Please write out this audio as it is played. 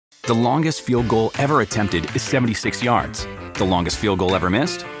The longest field goal ever attempted is 76 yards. The longest field goal ever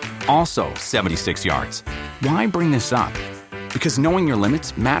missed? Also 76 yards. Why bring this up? Because knowing your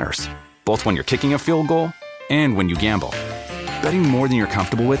limits matters, both when you're kicking a field goal and when you gamble. Betting more than you're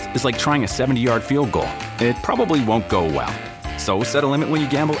comfortable with is like trying a 70-yard field goal. It probably won't go well. So set a limit when you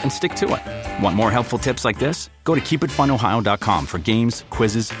gamble and stick to it. Want more helpful tips like this? Go to keepitfunohio.com for games,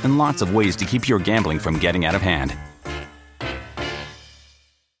 quizzes, and lots of ways to keep your gambling from getting out of hand.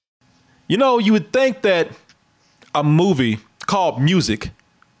 You know, you would think that a movie called Music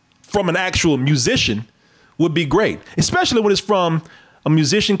from an actual musician would be great, especially when it's from a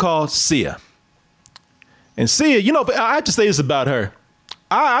musician called Sia. And Sia, you know, I have to say this about her.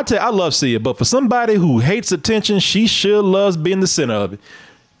 I tell you, I love Sia, but for somebody who hates attention, she sure loves being the center of it.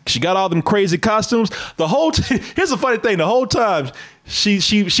 She got all them crazy costumes. Here's the funny thing. The whole time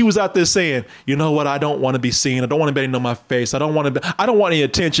she was out there saying, you know what? I don't want to be seen. I don't want anybody to know my face. I don't want any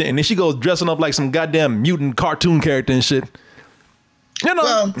attention. And then she goes dressing up like some goddamn mutant cartoon character and shit. You know.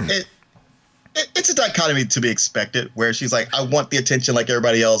 Well, it's a dichotomy to be expected where she's like, I want the attention like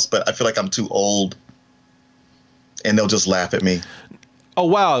everybody else, but I feel like I'm too old. And they'll just laugh at me. Oh,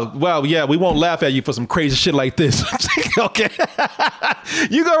 wow. Yeah, we won't laugh at you for some crazy shit like this. Okay.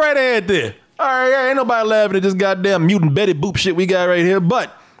 You go right ahead there. All right, yeah, ain't nobody laughing at this goddamn mutant Betty Boop shit we got right here.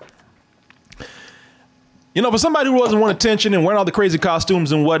 But, you know, for somebody who doesn't want attention and wearing all the crazy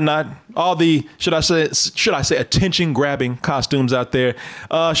costumes and whatnot, all the, should I say attention-grabbing costumes out there,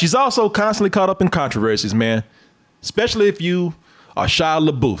 she's also constantly caught up in controversies, man. Especially if you are Shia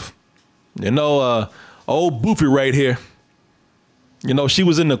LaBeouf. You know, old Boofy right here. You know, she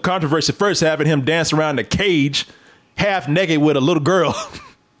was in the controversy first, having him dance around the cage, half naked with a little girl.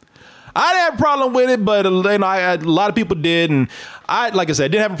 I didn't have a problem with it, but you know, a lot of people did, and like I said, I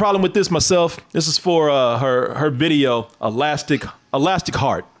didn't have a problem with this myself. This is for her video, Elastic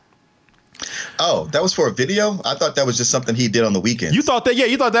Heart. Oh, that was for a video? I thought that was just something he did on the weekend. You thought that? Yeah,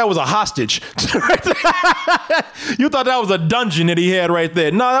 you thought that was a hostage. You thought that was a dungeon that he had right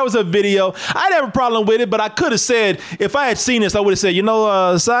there. No, that was a video. I didn't have a problem with it, but I could have said, if I had seen this, I would have said, you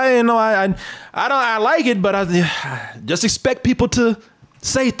know, Si, you know, I like it, but I just expect people to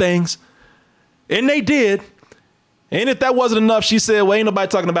say things. And they did. And if that wasn't enough, she said, well, ain't nobody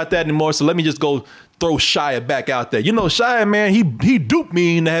talking about that anymore, so let me just go throw Shia back out there. You know, Shia, man, he duped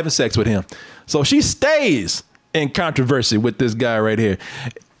me into having sex with him. So she stays in controversy with this guy right here.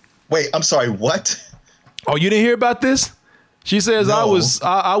 Wait, I'm sorry, what? Oh, you didn't hear about this? She says, no.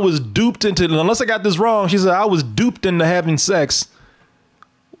 I was duped into, unless I got this wrong, she said I was duped into having sex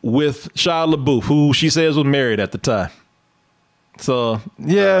with Shia LaBeouf, who she says was married at the time. So,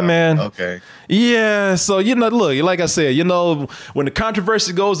 yeah, man. Okay. Yeah. So, you know, look, like I said, you know, when the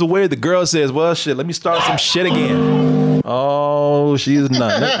controversy goes away, the girl says, well, shit, let me start some shit again. Oh, she's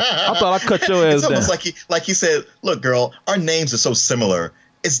not. I thought I cut your ass down. It's almost like he said, look, girl, our names are so similar.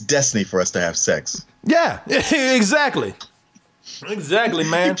 It's destiny for us to have sex. Yeah, exactly. Exactly,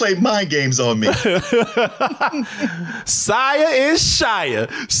 man. You played mind games on me. Sia is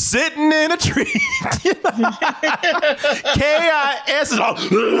Shia sitting in a tree. K-I-S is all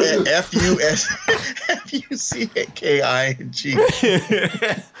F-U-C-K-I-N-G.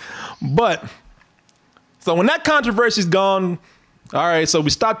 But, so when that controversy's gone, all right, so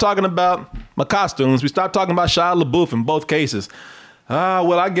we stopped talking about my costumes. We stopped talking about Shia LaBeouf in both cases.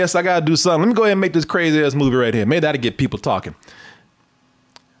 Well, I guess I got to do something. Let me go ahead and make this crazy-ass movie right here. Maybe that'll get people talking.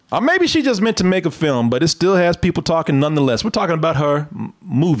 Or maybe she just meant to make a film, but it still has people talking nonetheless. We're talking about her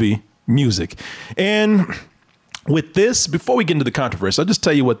movie, Music. And with this, before we get into the controversy, I'll just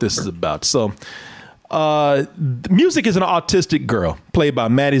tell you what this is about. So, Music is an autistic girl played by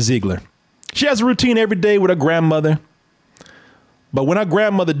Maddie Ziegler. She has a routine every day with her grandmother. But when her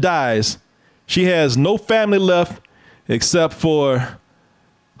grandmother dies, she has no family left except for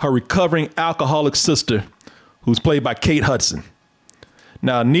her recovering alcoholic sister, who's played by Kate Hudson.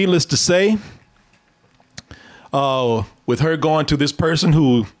 Now, needless to say, with her going to this person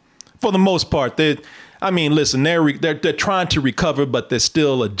who, for the most part, they're trying to recover, but they're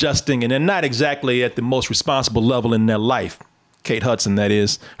still adjusting, and they're not exactly at the most responsible level in their life. Kate Hudson, that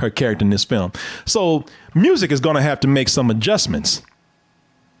is, her character in this film. So Music is going to have to make some adjustments,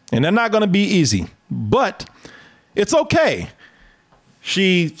 and they're not going to be easy, but it's okay.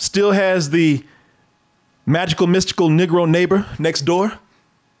 She still has the magical, mystical Negro neighbor next door,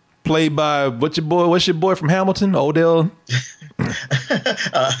 played by what's your boy from Hamilton? Odell?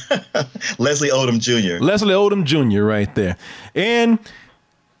 Leslie Odom Jr. Leslie Odom Jr. right there. And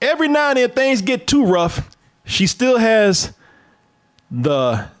every now and then things get too rough. She still has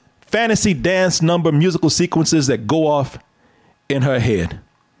the fantasy dance number musical sequences that go off in her head.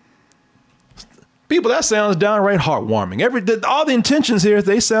 People, that sounds downright heartwarming. All the intentions here,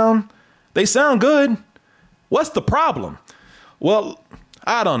 they sound good. What's the problem? Well,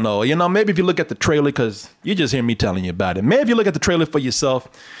 I don't know. You know, maybe if you look at the trailer, because you just hear me telling you about it. Maybe if you look at the trailer for yourself,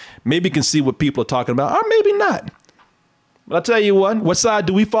 maybe you can see what people are talking about, or maybe not. But I'll tell you what side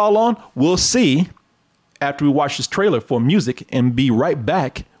do we fall on? We'll see after we watch this trailer for music and be right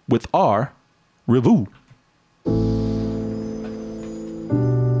back with our review.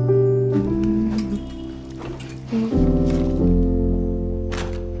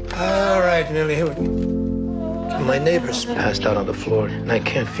 All right, Nelly, here we go. My neighbor's passed out on the floor, and I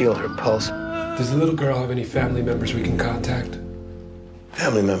can't feel her pulse. Does the little girl have any family members we can contact?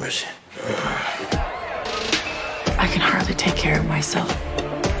 Family members. I can hardly take care of myself.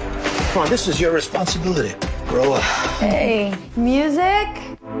 Come on, this is your responsibility. Grow up. Hey, music?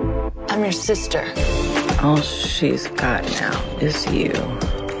 I'm your sister. All she's got now is you.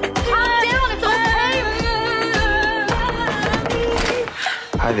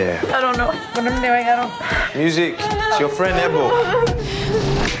 Hi there. I don't know what I'm doing. I don't. Music. It's your friend Ebo.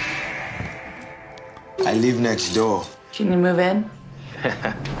 I live next door. Can you move in?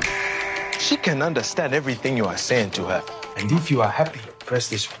 She can understand everything you are saying to her. And if you are happy, press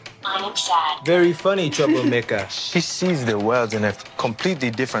this one. I am sad. Very funny, troublemaker. She sees the world in a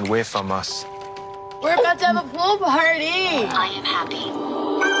completely different way from us. We're about to have a pool party. I am happy.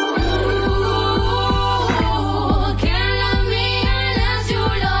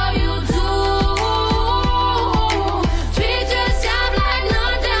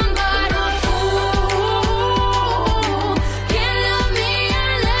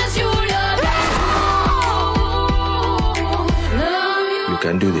 You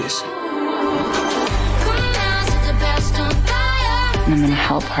can do this. I'm gonna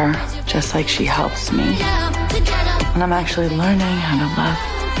help her just like she helps me. And I'm actually learning how to love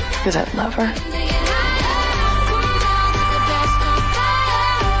because I love her.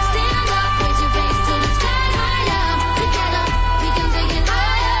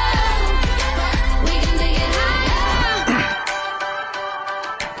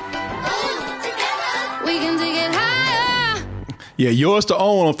 Yeah, yours to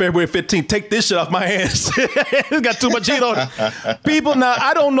own on February 15th. Take this shit off my hands. It's got too much heat on it. People, now,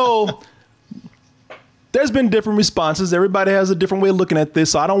 I don't know. There's been different responses. Everybody has a different way of looking at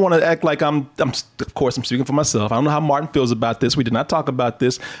this. So I don't want to act like of course, I'm speaking for myself. I don't know how Martin feels about this. We did not talk about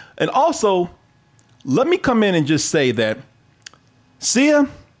this. And also, let me come in and just say that Sia,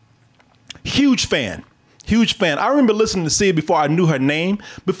 huge fan. Huge fan. I remember listening to Sia before I knew her name,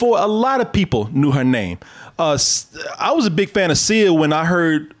 before a lot of people knew her name. I was a big fan of Sia when I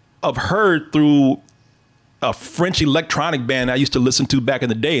heard of her through a French electronic band I used to listen to back in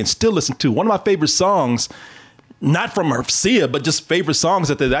the day and still listen to. One of my favorite songs, not from her Sia, but just favorite songs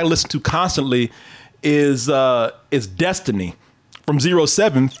that I listen to constantly is Destiny from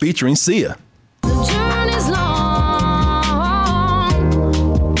 07 featuring Sia.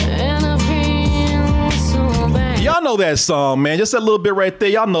 Y'all know that song, man. Just that little bit right there.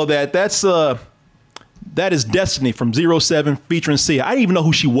 Y'all know that. That is Destiny from 07 featuring Sia. I didn't even know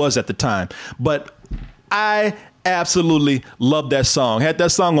who she was at the time, but I absolutely loved that song. Had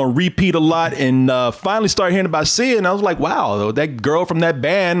that song on repeat a lot and finally started hearing about Sia, and I was like, wow, that girl from that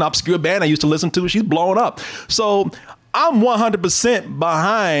band, obscure band I used to listen to, she's blowing up. So I'm 100%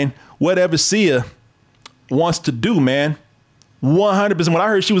 behind whatever Sia wants to do, man. 100%. When I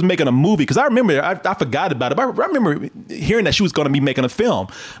heard she was making a movie, because I remember, I forgot about it, but I remember hearing that she was going to be making a film.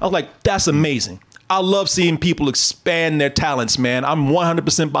 I was like, that's amazing. I love seeing people expand their talents, man. I'm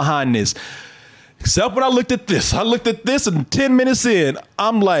 100% behind this. Except when I looked at this. I looked at this and 10 minutes in,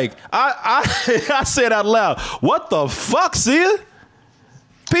 I'm like, I said out loud, what the fuck, Sia?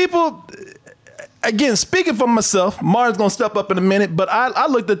 People, again, speaking for myself, Martin's going to step up in a minute, but I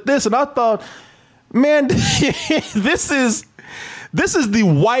looked at this and I thought, man, this is the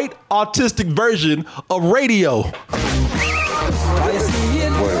white autistic version of radio.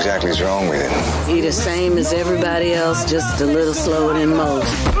 What exactly is wrong with it? He the same as everybody else, just a little slower than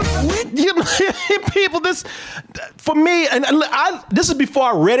most. You know, people, this, for me, and this is before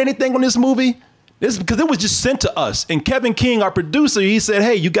I read anything on this movie. This because it was just sent to us. And Kevin King, our producer, he said,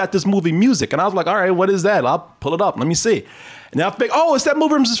 hey, you got this movie music. And I was like, all right, what is that? I'll pull it up. Let me see. And I think, oh, it's that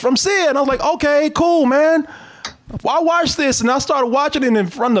movie from Sia. And I was like, okay, cool, man. Well, I watched this and I started watching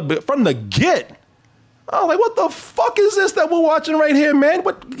it from the get. I was like, what the fuck is this that we're watching right here, man?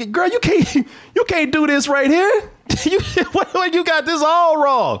 What, girl, you can't do this right here. You got this all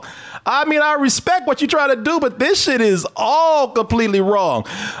wrong. I mean, I respect what you try to do, but this shit is all completely wrong.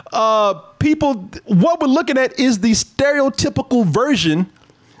 People, what we're looking at is the stereotypical version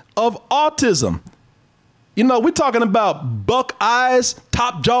of autism. You know, we're talking about buck eyes,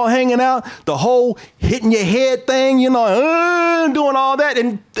 top jaw hanging out, the whole hitting your head thing, you know, doing all that.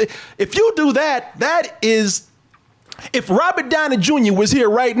 And if you do that, that is, if Robert Downey Jr. was here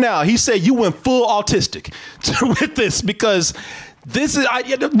right now, he said you went full autistic with this, because this is,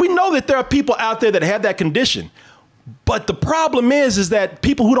 we know that there are people out there that have that condition. But the problem is that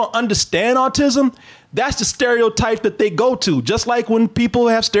people who don't understand autism, that's the stereotype that they go to. Just like when people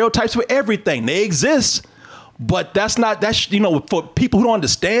have stereotypes for everything, they exist. But that's, you know, for people who don't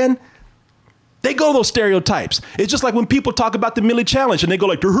understand, they go those stereotypes. It's just like when people talk about the Millie Challenge and they go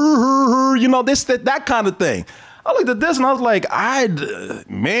like, you know, this, that kind of thing. I looked at this and I was like, I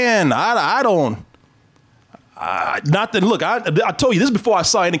don't. Not that, look, I told you this before I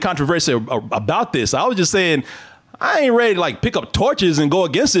saw any controversy about this. I was just saying, I ain't ready to like pick up torches and go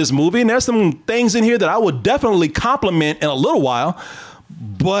against this movie. And there's some things in here that I would definitely compliment in a little while.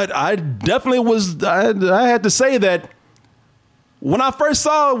 But I definitely was, I had to say that when I first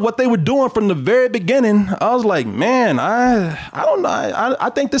saw what they were doing from the very beginning, I was like, man, I don't know. I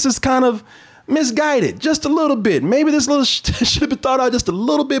think this is kind of misguided just a little bit. Maybe this little should have been thought out just a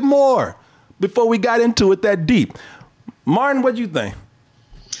little bit more before we got into it that deep. Martin, what do you think?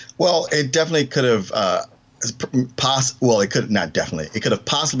 Well, it definitely could have, it could have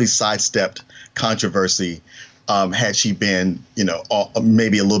possibly sidestepped controversy had she been, you know,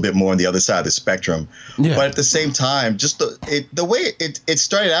 maybe a little bit more on the other side of the spectrum. Yeah. But at the same time, just the way it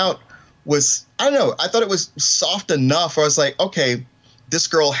started out was, I don't know, I thought it was soft enough where I was like, okay, this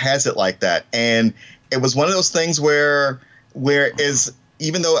girl has it like that. And it was one of those things where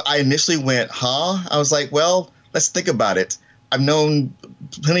even though I initially went, I was like, well, let's think about it. I've known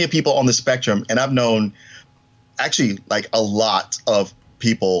plenty of people on the spectrum, and I've known actually like a lot of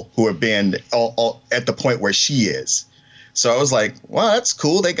people who have been at the point where she is. So I was like, well, that's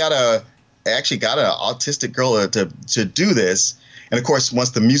cool. They actually got an autistic girl to do this. And of course, once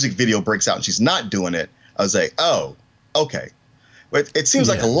the music video breaks out and she's not doing it, I was like, oh, okay. But it seems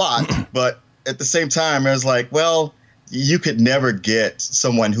like a lot, but at the same time, I was like, well, you could never get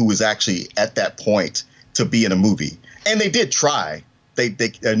someone who was actually at that point to be in a movie. And they did try. They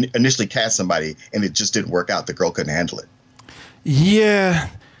initially cast somebody and it just didn't work out. The girl couldn't handle it. Yeah.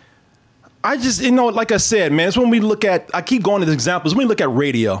 I just, you know, like I said, man, it's when we look at, I keep going to examples, when we look at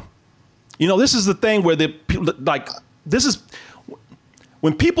radio, you know, this is the thing where this is,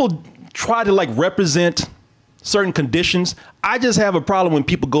 when people try to like represent certain conditions, I just have a problem when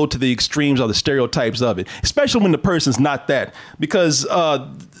people go to the extremes or the stereotypes of it, especially when the person's not that. Because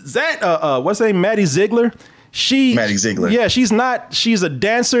what's her name, Maddie Ziegler? Maddie Ziegler. Yeah, she's a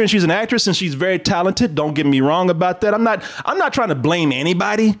dancer and she's an actress and she's very talented. Don't get me wrong about that. I'm not trying to blame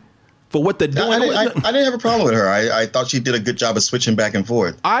anybody for what they're doing. I didn't have a problem with her. I thought she did a good job of switching back and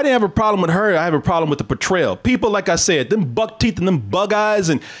forth. I didn't have a problem with her. I have a problem with the portrayal. People, like I said, them buck teeth and them bug eyes,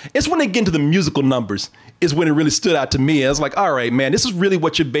 and it's when they get into the musical numbers is when it really stood out to me. I was like, all right, man, this is really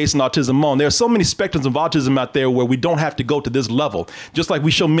what you're basing autism on. There are so many spectrums of autism out there where we don't have to go to this level. Just like we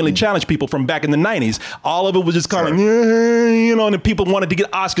show Millie Challenge people from back in the 90s. All of it was just kind of, you know, and the people wanted to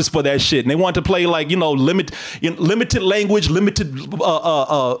get Oscars for that shit. And they wanted to play like, you know, limited language, limited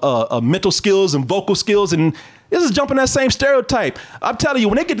mental skills and vocal skills. And this is jumping that same stereotype. I'm telling you,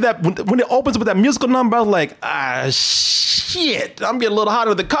 when they get to that, when it opens with that musical number, I was like, shit, I'm getting a little hotter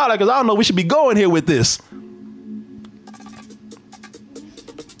than the collar because I don't know we should be going here with this.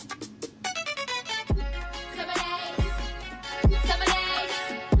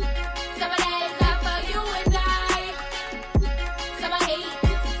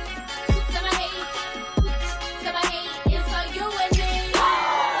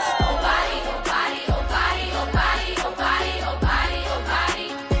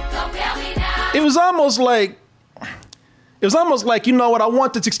 It was almost like, you know what, I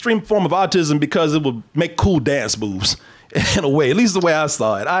want this extreme form of autism because it would make cool dance moves in a way, at least the way I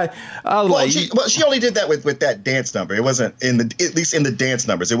saw it. I was she only did that with that dance number. It wasn't at least in the dance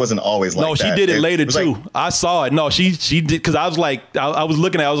numbers. It wasn't always like that. No, she did it later too. Like, I saw it. No, she did, because I was like, I was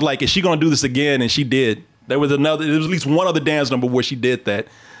looking at it, I was like, is she going to do this again? And she did. There was at least one other dance number where she did that.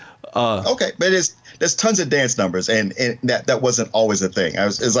 Okay, but there's tons of dance numbers, and that wasn't always a thing.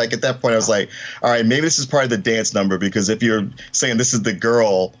 It's like at that point I was like, all right, maybe this is part of the dance number, because if you're saying this is the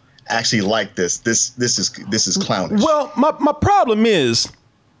girl actually like this is clownish. Well, my problem is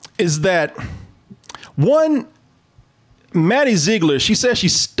that one, Maddie Ziegler, she says she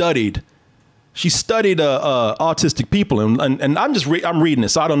studied autistic people, and I'm reading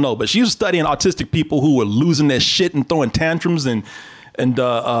this, so I don't know, but she was studying autistic people who were losing their shit and throwing tantrums and you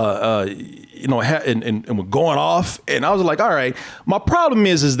know, and were going off. And I was like, all right, my problem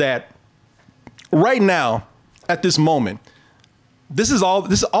is that right now, at this moment, this is all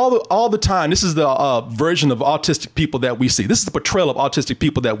the time. This is the version of autistic people that we see. This is the portrayal of autistic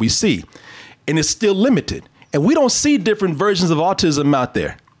people that we see, and it's still limited. And we don't see different versions of autism out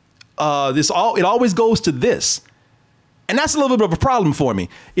there. It always goes to this, and that's a little bit of a problem for me.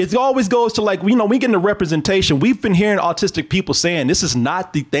 It always goes to like, we get into representation. We've been hearing autistic people saying this is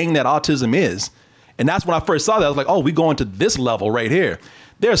not the thing that autism is, and that's when I first saw that. I was like, oh, we going to this level right here.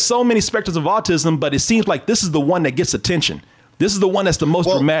 There are so many spectrums of autism, but it seems like this is the one that gets attention. This is the one that's the most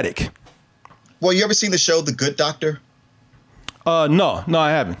dramatic. Well, you ever seen the show The Good Doctor? No,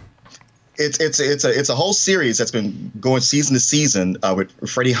 I haven't. It's a whole series that's been going season to season with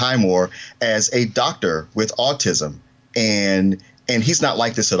Freddie Highmore as a doctor with autism, and he's not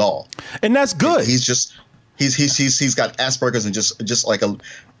like this at all. And that's good. He's got Asperger's and just like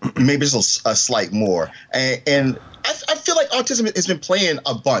maybe just a slight more. And I feel like autism has been playing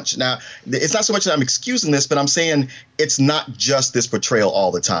a bunch. Now, it's not so much that I'm excusing this, but I'm saying it's not just this portrayal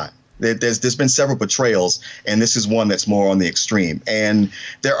all the time. There's been several portrayals, and this is one that's more on the extreme. And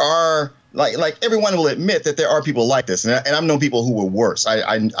there are, like everyone will admit that there are people like this. And I've known people who were worse.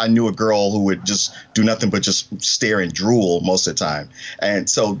 I knew a girl who would just do nothing but just stare and drool most of the time. And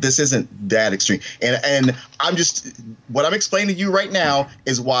so this isn't that extreme. And what I'm explaining to you right now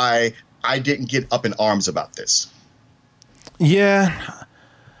is why I didn't get up in arms about this. Yeah.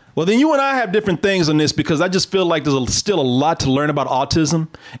 Well, then you and I have different things on this, because I just feel like there's still a lot to learn about autism,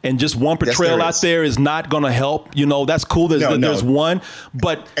 and just one portrayal out there is not going to help. That's cool. There's one,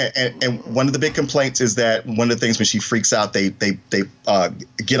 but and one of the big complaints is that one of the things when she freaks out, they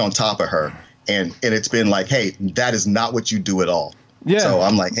get on top of her, and it's been like, hey, that is not what you do at all. Yeah. So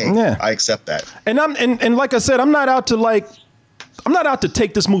I'm like, hey, yeah. I accept that. And and like I said, I'm not out to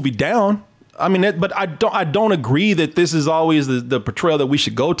take this movie down. I mean, but I don't agree that this is always the portrayal that we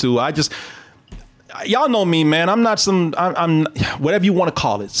should go to. Y'all know me, man. I'm whatever you want to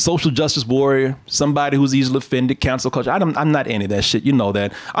call it, social justice warrior, somebody who's easily offended, cancel culture. I'm not any of that shit. You know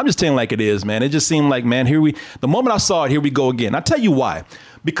that. I'm just telling like it is, man. It just seemed like, man, the moment I saw it, here we go again. I tell you why.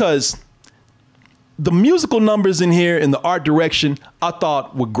 Because the musical numbers in here and the art direction, I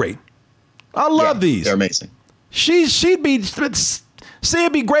thought were great. I love these. They're amazing.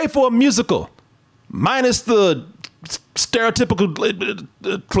 It'd be great for a musical, minus the stereotypical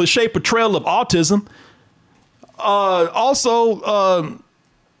cliche portrayal of autism. I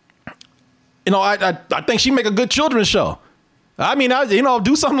think she'd make a good children's show. I mean,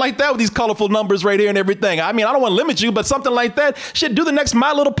 do something like that with these colorful numbers right here and everything. I mean, I don't want to limit you, but something like that. Shit, do the next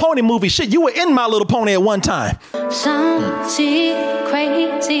My Little Pony movie. Shit, you were in My Little Pony at one time. Something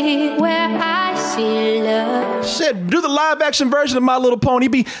crazy where I see love. Shit, do the live action version of My Little Pony.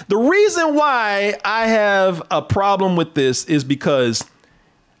 The reason why I have a problem with this is because,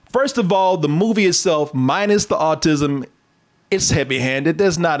 first of all, the movie itself, minus the autism, it's heavy-handed.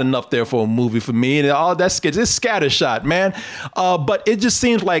 There's not enough there for a movie for me, and all that's it's scattershot, man. But it just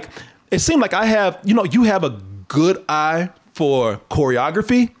seemed like I have, you have a good eye for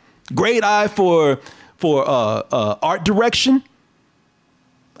choreography, great eye for art direction.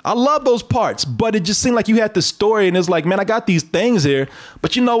 I love those parts, but it just seemed like you had the story, and it's like, man, I got these things here,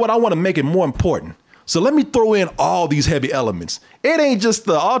 but you know what? I want to make it more important. So let me throw in all these heavy elements. It ain't just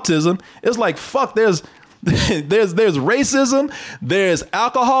the autism. It's like, fuck, there's racism, there's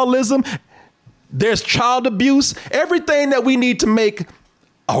alcoholism, there's child abuse, everything that we need to make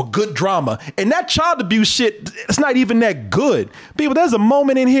a good drama. And that child abuse shit, it's not even that good. People, there's a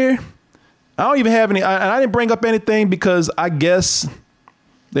moment in here, I don't even have any, and I didn't bring up anything because I guess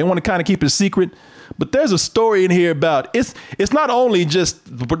they want to kind of keep it a secret. But there's a story in here about it's not only just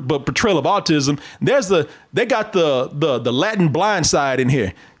the portrayal of autism. They got the Latin blind side in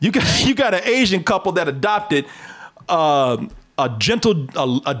here. You got an Asian couple that adopted a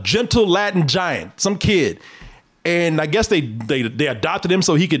gentle Latin giant, some kid, and I guess they adopted him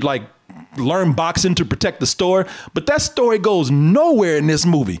so he could like learn boxing to protect the store. But that story goes nowhere in this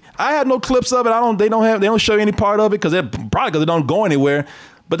movie. I had no clips of it. They don't show you any part of it because they don't go anywhere.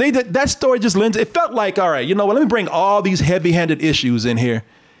 But that story just lends. It felt like, all right, you know what? Let me bring all these heavy-handed issues in here,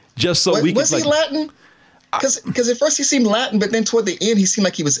 just so we can. Was he Latin? Because at first he seemed Latin, but then toward the end he seemed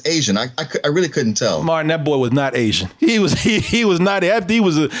like he was Asian. I really couldn't tell. Martin, that boy was not Asian. He was not. He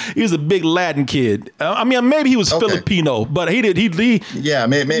was a big Latin kid. I mean, maybe he was Filipino, but he yeah,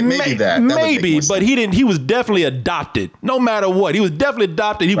 maybe that. Maybe, but he didn't. He was definitely adopted. No matter what, he was definitely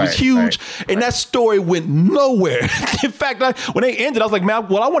adopted. He was huge, and that story went nowhere. In fact, when they ended, I was like, man,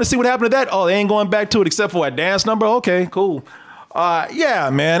 well, I want to see what happened to that. Oh, they ain't going back to it except for a dance number. Okay, cool. Yeah,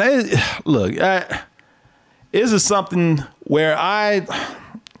 man. Look. This is something where I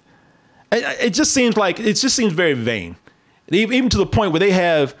It just seems very vain, even to the point where they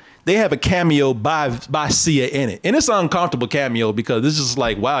have a cameo by Sia in it, and it's an uncomfortable cameo because it's just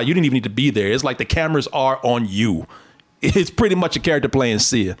like, wow, you didn't even need to be there. It's like the cameras are on you. It's pretty much a character playing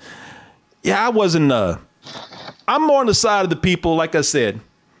Sia. Yeah, I wasn't. I'm more on the side of the people, like I said.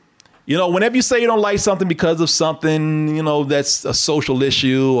 You know, whenever you say you don't like something because of something, you know, that's a social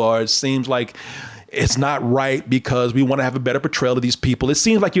issue, or it seems like it's not right because we want to have a better portrayal of these people. It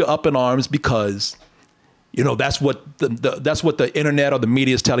seems like you're up in arms because, you know, that's what the internet or the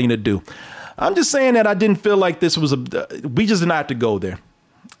media is telling you to do. I'm just saying that I didn't feel like this was we just did not have to go there.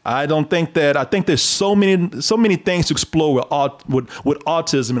 I think there's so many things to explore with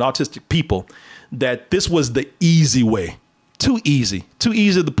autism and autistic people that this was the easy way. Too easy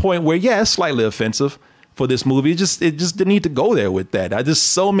to the point where, yeah, it's slightly offensive for this movie. It just didn't need to go there with that.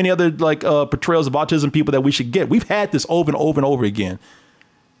 Just so many other portrayals of autism people that we should get. We've had this over and over and over again.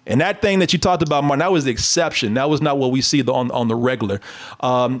 And that thing that you talked about, Martin, that was the exception. That was not what we see on the regular.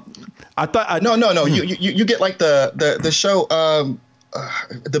 No. You get like the show,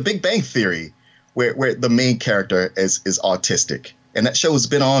 The Big Bang Theory, where the main character is autistic, and that show has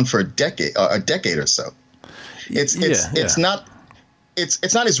been on for a decade or so. It's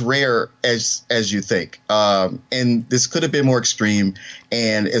not as rare as you think. And this could have been more extreme.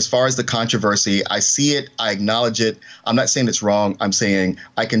 And as far as the controversy, I see it. I acknowledge it. I'm not saying it's wrong. I'm saying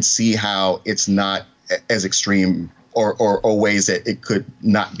I can see how it's not as extreme or ways that it could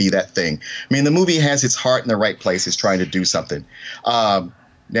not be that thing. I mean, the movie has its heart in the right place. It's trying to do something.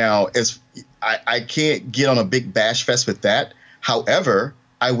 Now, I can't get on a big bash fest with that. However,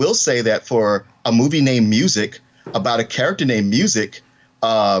 I will say that for a movie named Music, about a character named Music,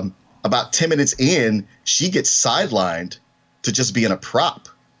 about 10 minutes in, she gets sidelined to just being a prop.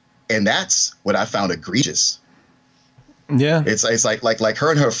 And that's what I found egregious. Yeah. It's like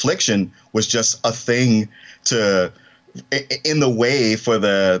her and her affliction was just a thing in the way for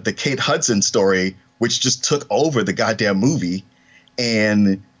the Kate Hudson story, which just took over the goddamn movie.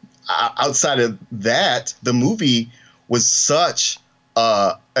 And outside of that, the movie was such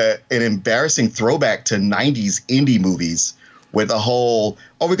an embarrassing throwback to 90s indie movies with a whole,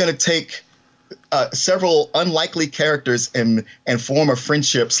 we're going to take several unlikely characters and form a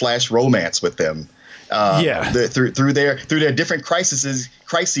friendship / romance with them. Through their different crises,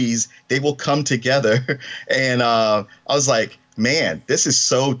 they will come together. And I was like, man, this is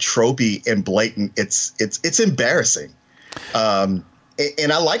so tropey and blatant. It's embarrassing. And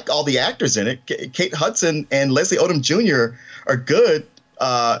I like all the actors in it. Kate Hudson and Leslie Odom Jr. are good.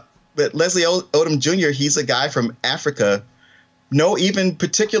 But Leslie Odom Jr., he's a guy from Africa. No even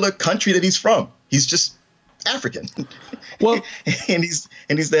particular country that he's from. He's just African. Well, and he's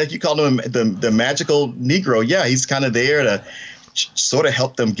there. You call him the magical Negro. Yeah, he's kind of there to sort of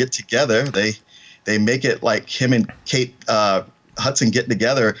help them get together. They make it like him and Kate Hudson getting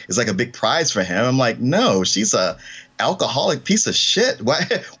together is like a big prize for him. I'm like, no, she's a alcoholic piece of shit.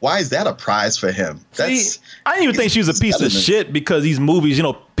 Why is that a prize for him? I didn't even think she was a piece of shit because these movies, you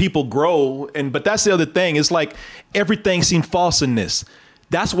know, people grow, but that's the other thing. It's like everything seemed false in this.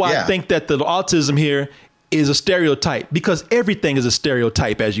 That's why I think that the autism here is a stereotype, because everything is a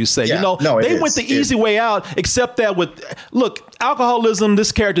stereotype, as you say. Yeah, you know, they went the easy way out, except that look, alcoholism,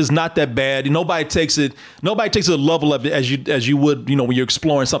 this character is not that bad. Nobody takes it to the level of it as you would, you know, when you're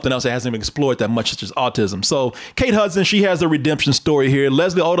exploring something else that hasn't been explored that much, such as autism. So Kate Hudson, she has a redemption story here.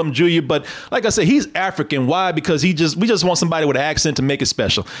 Leslie Odom Jr., but like I said, he's African. Why? Because we just want somebody with an accent to make it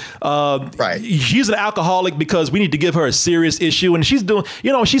special. Right. She's an alcoholic because we need to give her a serious issue, and she's doing,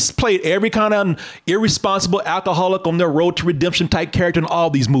 you know, she's played every kind of irresponsible alcoholic on their road to redemption type character in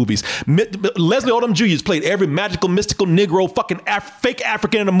all these movies. Leslie Odom Jr. has played every magical, mystical Negro, fucking fake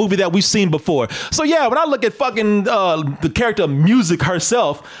African in a movie that we've seen before. So yeah, when I look at fucking the character of Music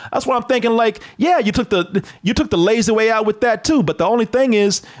herself, that's what I'm thinking. Like, yeah, you took the lazy way out with that too. But the only thing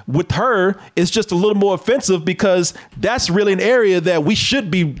is, with her, it's just a little more offensive because that's really an area that we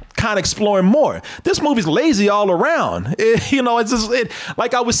should be kind of exploring more. This movie's lazy all around. You know, it's just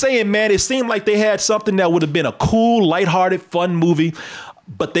like I was saying, man. It seemed like they had something that would have been a cool, lighthearted, fun movie,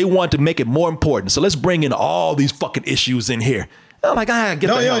 but they wanted to make it more important. So let's bring in all these fucking issues in here. I'm like, get the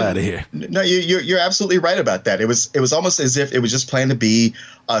hell out of here. No, you're absolutely right about that. It was almost as if it was just planned to be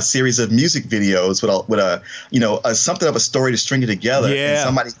a series of music videos with a something of a story to string it together. Yeah. And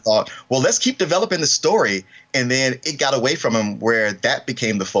somebody thought, well, let's keep developing the story, and then it got away from them where that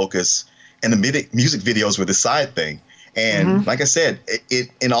became the focus, and the music videos were the side thing. And like I said,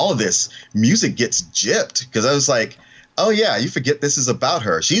 in all of this, Music gets gypped because I was like, oh yeah, you forget this is about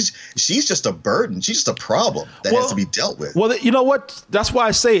her. She's just a burden. She's just a problem that has to be dealt with. Well, you know what? That's why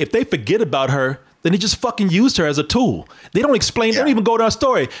I say if they forget about her, then they just fucking used her as a tool. They don't explain, they don't even go to her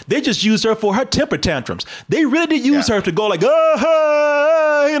story. They just used her for her temper tantrums. They really did use her to go like,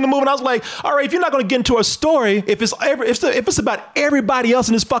 in the movie. And I was like, all right, if you're not going to get into her story, if it's about everybody else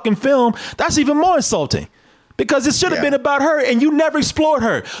in this fucking film, that's even more insulting. Because it should have been about her, and you never explored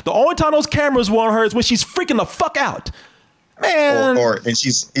her. The only time those cameras were on her is when she's freaking the fuck out. Man. And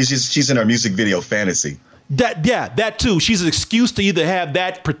she's in her music video fantasy. That too. She's an excuse to either have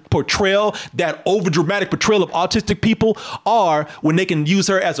that portrayal, that over dramatic portrayal of autistic people, or when they can use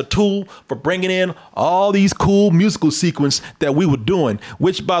her as a tool for bringing in all these cool musical sequence that we were doing,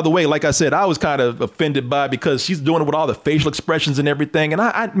 which, by the way, like I said, I was kind of offended by because she's doing it with all the facial expressions and everything. And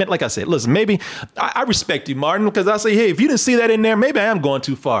I meant, like I said, listen, maybe I respect you, Martin, because I say, hey, if you didn't see that in there, maybe I am going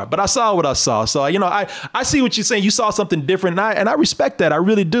too far. But I saw what I saw. So, I see what you're saying. You saw something different, and I respect that. I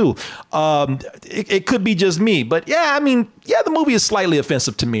really do. It could be just me, but the movie is slightly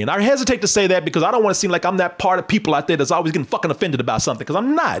offensive to me, and I hesitate to say that because I don't want to seem like I'm that part of people out there that's always getting fucking offended about something, because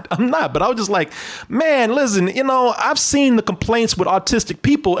I'm not, but I was just like, man, listen, I've seen the complaints with autistic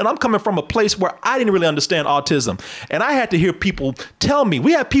people, and I'm coming from a place where I didn't really understand autism, and I had to hear people tell me.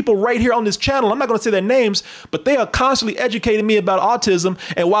 We have people right here on this channel, I'm not going to say their names, but they are constantly educating me about autism,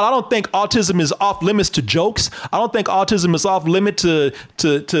 and while I don't think autism is off limits to jokes, I don't think autism is off limit to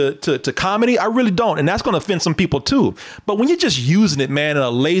comedy, I really don't, and that's going to offend some people too. But when you're just using it, man, in a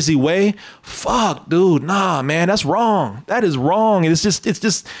lazy way, fuck, dude, nah, man, that's wrong. That is wrong. It's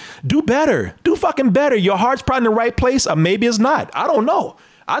just do better. Do fucking better. Your heart's probably in the right place, or maybe it's not. I don't know.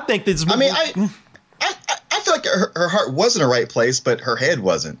 I think this. I mean, I feel like her heart was in the right place, but her head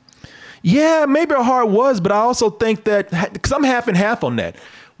wasn't. Yeah, maybe her heart was, but I also think that, because I'm half and half on that.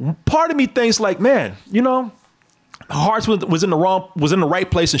 Part of me thinks like, man, her heart was in the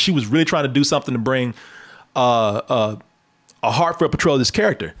right place, and she was really trying to do something to bring a heartfelt portrayal of this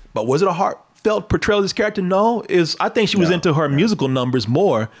character. But was it a heartfelt portrayal of this character? No. I think she was into her musical numbers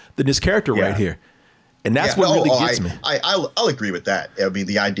more than this character right here. And that's what really gets me. I'll agree with that. I mean,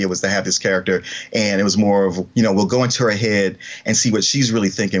 the idea was to have this character, and it was more of, we'll go into her head and see what she's really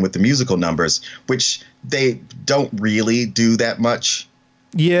thinking with the musical numbers, which they don't really do that much.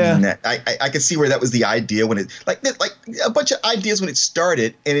 Yeah, I could see where that was the idea when it like a bunch of ideas when it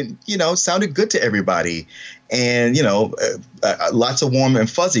started, and it sounded good to everybody, and lots of warm and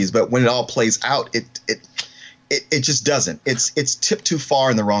fuzzies. But when it all plays out, it just doesn't. It's tipped too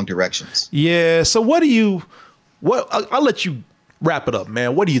far in the wrong directions. Yeah. So I'll let you wrap it up,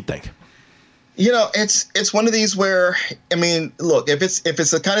 man. What do you think? It's one of these where, I mean, look, if it's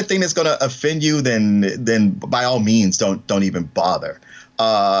the kind of thing that's going to offend you, then by all means don't even bother.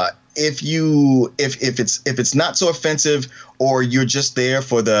 If it's not so offensive, or you're just there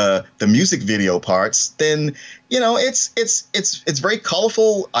for the music video parts, then it's very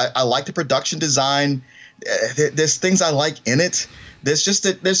colorful. I like the production design. There's things I like in it.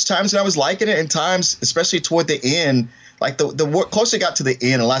 There's times when I was liking it, and times, especially toward the end, like the closer it got to the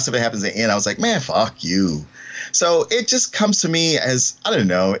end, and last of it happens at the end, I was like, man, fuck you. So it just comes to me as, I don't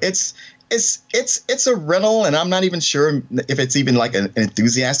know, it's a rental, and I'm not even sure if it's even like an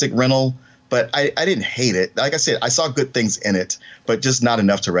enthusiastic rental, but I didn't hate it. Like I said, I saw good things in it, but just not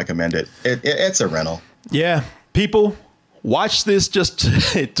enough to recommend it. It's a rental. Yeah. People, watch this just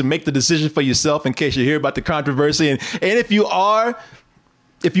to make the decision for yourself in case you hear about the controversy. And if you are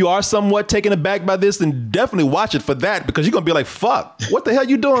somewhat taken aback by this, then definitely watch it for that, because you're gonna be like, "Fuck, what the hell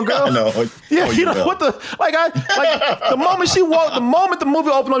you doing, girl?" I know. Yeah, what the the moment the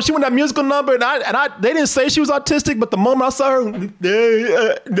movie opened up, she went that musical number, and I they didn't say she was autistic, but the moment I saw her,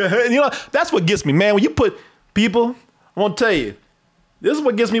 that's what gets me, man. When you put people, I'm gonna tell you, this is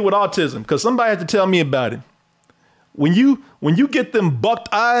what gets me with autism, because somebody had to tell me about it. When you get them bucked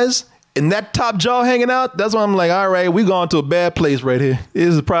eyes and that top jaw hanging out, that's when I'm like, all right, we're going to a bad place right here.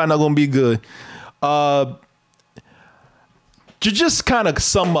 This is probably not going to be good. To just kind of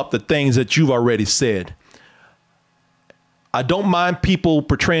sum up the things that you've already said, I don't mind people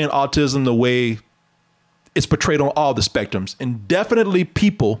portraying autism the way it's portrayed on all the spectrums. And definitely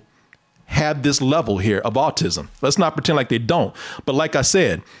people have this level here of autism. Let's not pretend like they don't. But like I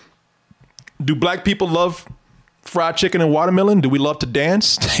said, do black people love fried chicken and watermelon? Do we love to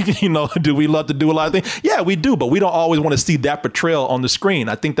dance? Do we love to do a lot of things? Yeah, we do, but we don't always want to see that portrayal on the screen.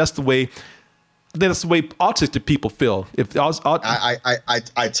 I think that's the way autistic people feel.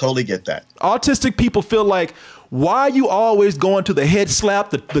 I totally get that. Autistic people feel like, why are you always going to the head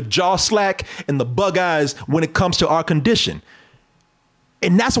slap, the jaw slack, and the bug eyes when it comes to our condition?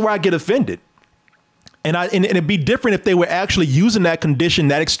 And that's where I get offended. And it'd be different if they were actually using that condition,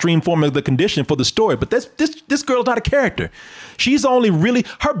 that extreme form of the condition for the story. But this girl's not a character. She's only really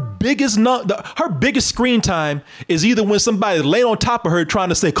her biggest screen time is either when somebody's laying on top of her trying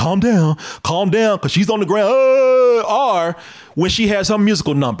to say calm down, because she's on the ground, or when she has her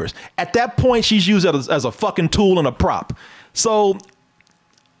musical numbers. At that point, she's used as a fucking tool and a prop. So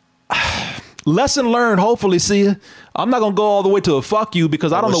lesson learned, hopefully, Sia. I'm not going to go all the way to a fuck you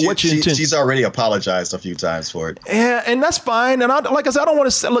because I don't know what your intention. She's already apologized a few times for it. Yeah, and that's fine. And like I said, I don't want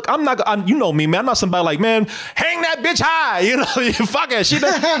to say, look, I'm not, you know me, man. I'm not somebody like, man, hang that bitch high. You know, you fuck it.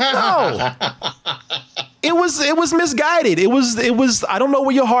 No. It was misguided. It was, I don't know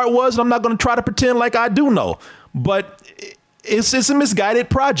where your heart was, and I'm not going to try to pretend like I do know. But it's a misguided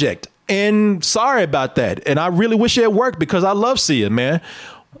project. And sorry about that. And I really wish it had worked because I love Sia, man.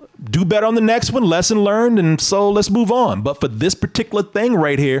 Do better on the next one, lesson learned, and so let's move on. But for this particular thing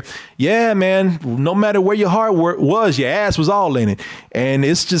right here, yeah, man, no matter where your heart was, your ass was all in it. And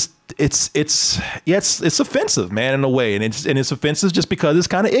it's just, it's offensive, man, in a way. And it's offensive just because it's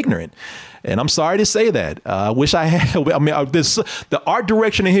kind of ignorant. And I'm sorry to say that. I wish I had, the art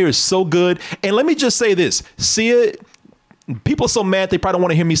direction in here is so good. And let me just say this, Sia, people are so mad, they probably don't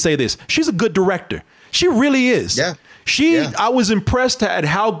want to hear me say this. She's a good director. She really is. Yeah. I was impressed at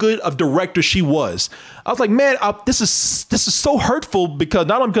how good of director she was. I was like, man, this is so hurtful because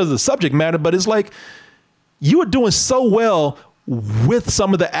not only because of the subject matter, but it's like you were doing so well with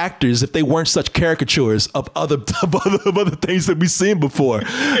some of the actors if they weren't such caricatures of other things that we've seen before.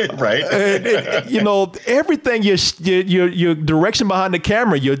 Right. And, you know, everything, your direction behind the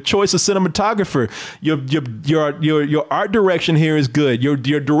camera, your choice of cinematographer, your art direction here is good. Your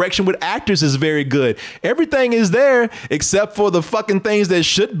direction with actors is very good. Everything is there except for the fucking things that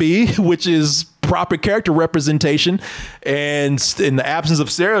should be, which is proper character representation and in the absence of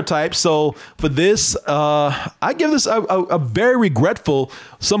stereotypes. So for this, I give this a very regretful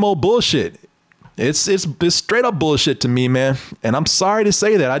some old bullshit. It's straight up bullshit to me, man. And I'm sorry to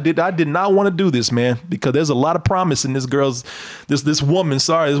say that. I did not want to do this, man, because there's a lot of promise in this woman's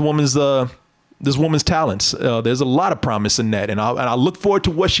talents. There's a lot of promise in that. And I look forward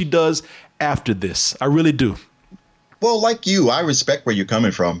to what she does after this. I really do. Well, like you, I respect where you're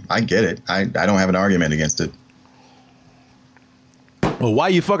coming from. I get it. I don't have an argument against it. Well, why are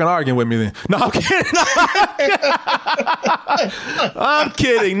you fucking arguing with me then? No, I'm kidding. I'm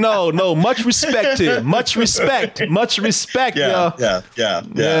kidding. No. Much respect here. Much respect. Yeah.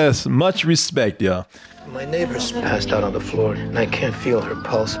 Yes, much respect, y'all. My neighbor's passed out on the floor, and I can't feel her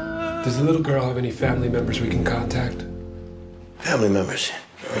pulse. Does the little girl have any family members we can contact? Family members?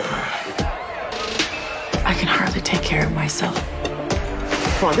 I can hardly take care of myself.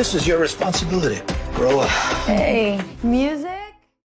 Come on, this is your responsibility. Grow up. Hey, music?